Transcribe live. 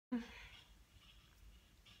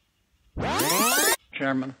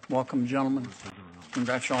Chairman, welcome, gentlemen.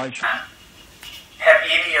 Congratulations. Have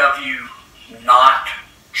any of you not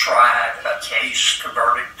tried a case to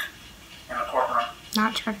verdict in a courtroom?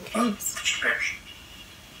 Not tried a case. Mr. Pierce.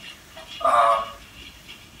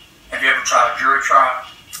 Have you ever tried a jury trial?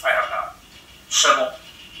 I have not. Civil?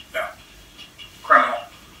 No. Criminal?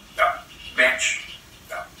 No. Bench?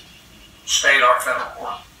 No. State or federal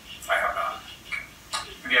court? I have not.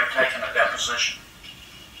 Have you ever taken a deposition?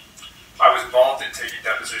 I was involved in taking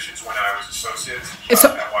depositions when I was associate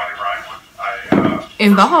at Wiley Ryan when I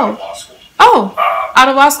involved out of law school. Oh, out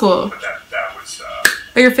of law school. But that was.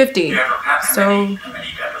 But you're 50. You ever had So how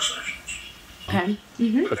many depositions? okay.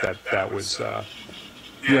 But that was.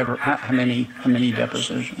 You ever how many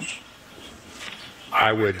depositions?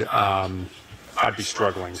 I would. I'd be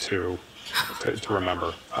struggling to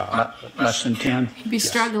remember. Less than 10? You'd be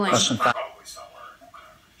struggling. Less than 5? Probably somewhere.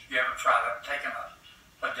 You ever tried taking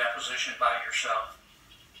a deposition by yourself?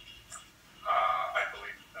 I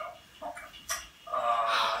believe no. Okay.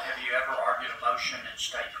 Have you ever argued a motion in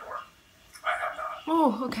state court? I have not.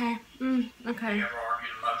 Oh, okay. Have Okay. you ever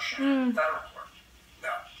argued a motion in federal court?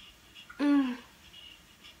 No.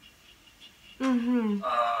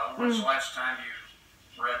 When's the last time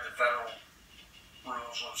you read the federal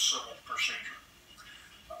rules of civil procedure?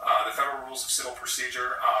 The federal rules of civil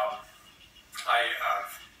procedure.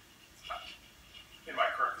 In my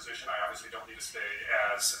current position, I obviously don't need to stay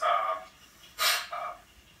as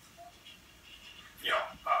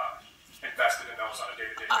invested in those on a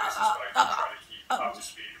day-to-day basis, but I do try to keep up to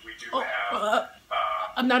speed. We do have.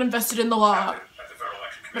 I'm not invested in the law, At the Federal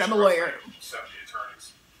Election Commission, but I'm a lawyer. 70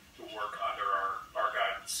 attorneys who work under our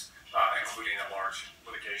guidance, including a large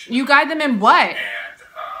litigation. You guide them in what? And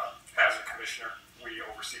as a commissioner, we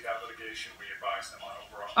oversee that litigation. We advise them on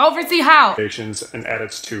overall Oversee how? and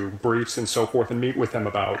edits to briefs and so forth, and meet with them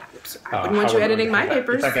about. I wouldn't want you editing my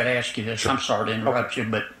papers. If I could ask you this, I'm sorry to interrupt you,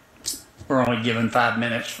 but we're only given 5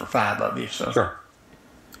 minutes for 5 of you. So, Sure.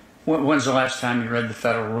 When's the last time you read the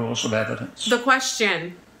federal rules of evidence? The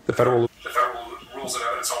question. The federal rules of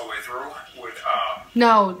evidence all the way through would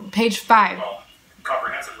No, page 5. well,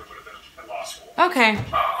 comprehensively would have been in law school. Okay.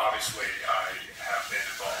 Obviously, I have been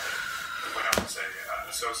involved when I was an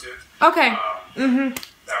associate. Okay.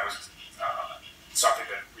 That was something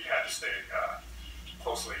that we had to stay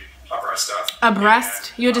closely abreast of.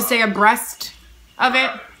 Abreast? You had to stay abreast of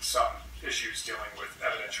it? And some issues dealing with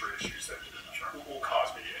evidentiary issues that will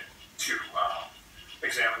cause me to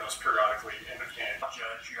examine those periodically. And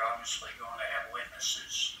Judge, you're obviously going to have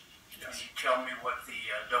witnesses. Can you tell me what the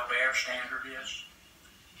Doe-Bear standard is?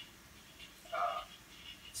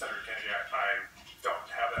 Senator Kennedy, I don't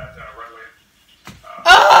have that readily.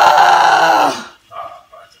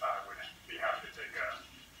 But I would be happy to take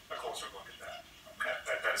a closer look at that. Okay.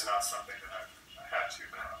 That is not something that I've had to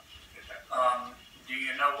get that. Do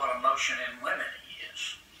you know what a motion in limine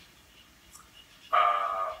is?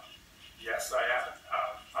 Yes, I have.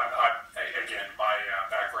 Again, my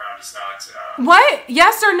background is not What?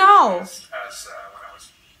 Yes or no? as when I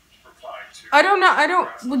was replying to. I don't know. I don't.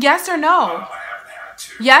 Well, yes or no? I haven't had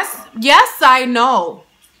to. Yes. Yes, I know.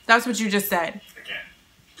 That's what you just said. Again,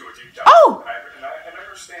 do a deep dive. Oh! And I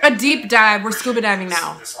understand. A deep dive. We're scuba diving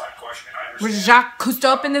now. This line of questioning. I We're understand. Jacques Cousteau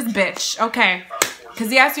up in this bitch. Okay. Because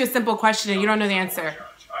he asked you a simple question and you don't know the answer.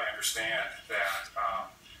 I understand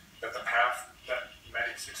that the path that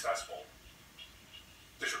many successful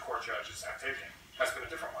district court judges have taken has been a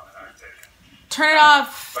different one than I've taken. Turn it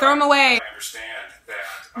off. Throw him away. I understand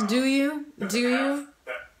that. Do you? Do you?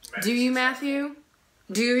 That Do you, Matthew?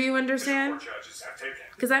 Do you understand? district court judges have taken.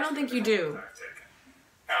 Because I don't think you do. That I've taken.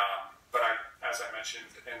 But as I mentioned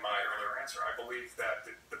in my earlier answer, I believe that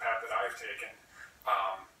the path that I've taken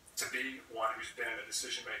to be one who's been in a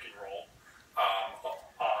decision-making role on,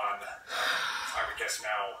 I would guess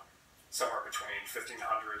now, somewhere between 1,500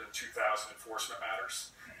 and 2,000 enforcement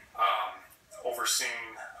matters,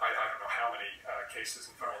 overseeing, I don't know how many cases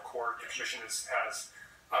in federal court the commission has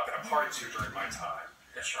been a party to during my time.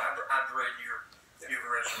 Yes, sir. I've read your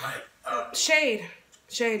resume. Shade.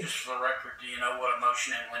 Shade. Just for the record, do you know what a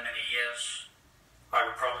motion in limine is? I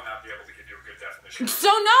would probably not be able to give you a good definition.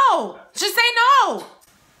 So no. Just say no.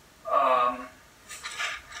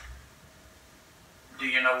 Do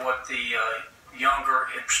you know what the Younger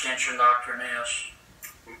abstention doctrine is?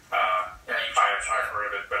 I've heard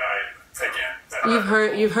of it, but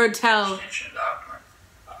You've heard tell. Abstention doctrine.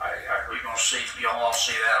 I heard. You'll all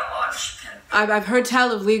see that a lot. I've heard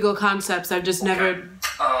tell of legal concepts. I've just never.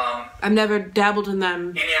 I've never dabbled in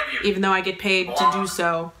them, Any of you? even though I get paid to do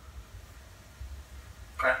so.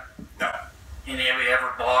 Okay. No. Any of you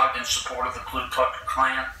ever belong blogged in support of the Ku Klux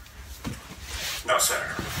Klan? No,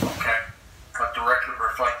 Senator. Okay. Let the record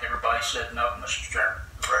reflect everybody said no, Mr. Chairman.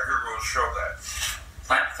 The record will show that.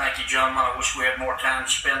 Thank you, gentlemen. I wish we had more time to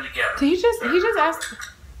spend together. So he just asked.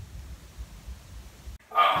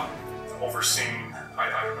 Overseen, I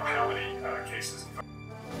don't know how many cases.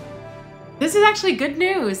 This is actually good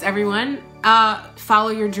news, everyone. Follow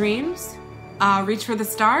your dreams, reach for the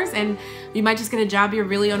stars, and you might just get a job you're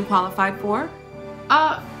really unqualified for.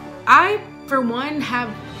 I, for one,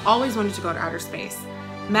 have always wanted to go to outer space.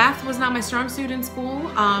 Math was not my strong suit in school.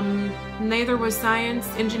 Neither was science,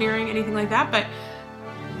 engineering, anything like that. But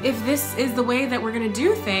if this is the way that we're gonna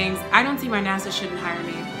do things, I don't see why NASA shouldn't hire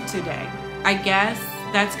me today. I guess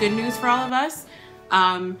that's good news for all of us.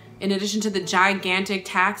 In addition to the gigantic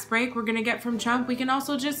tax break we're gonna get from Trump, we can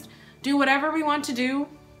also just do whatever we want to do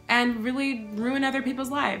and really ruin other people's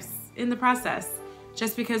lives in the process,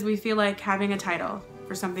 just because we feel like having a title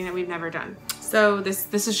for something that we've never done. So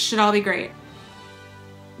should all be great.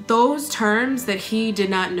 Those terms that he did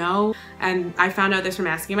not know, and I found out this from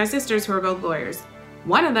asking my sisters who are both lawyers.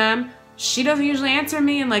 One of them, she doesn't usually answer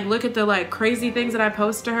me and like look at the like crazy things that I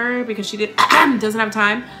post to her because she doesn't have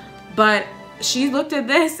time, but she looked at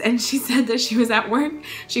this and she said that she was at work.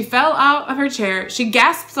 She fell out of her chair. She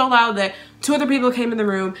gasped so loud that 2 other people came in the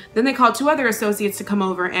room. Then they called 2 other associates to come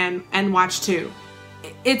over and watch too.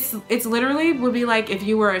 It's literally would be like if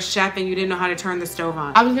you were a chef and you didn't know how to turn the stove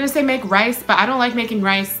on. I was gonna say make rice, but I don't like making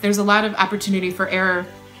rice. There's a lot of opportunity for error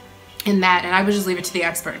in that, and I would just leave it to the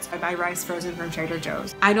experts. I buy rice frozen from Trader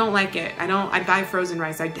Joe's. I don't like it. I buy frozen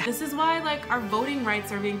rice. This is why like our voting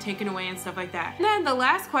rights are being taken away and stuff like that. And then the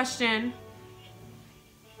last question.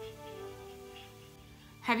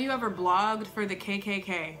 Have you ever blogged for the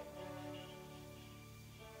KKK?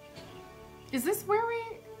 Is this where we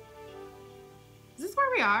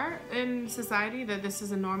are in society, that this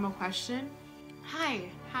is a normal question?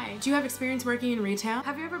 Hi. Do you have experience working in retail?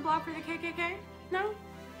 Have you ever blogged for the KKK? No?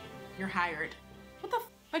 You're hired. What the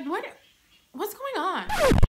like what's going on?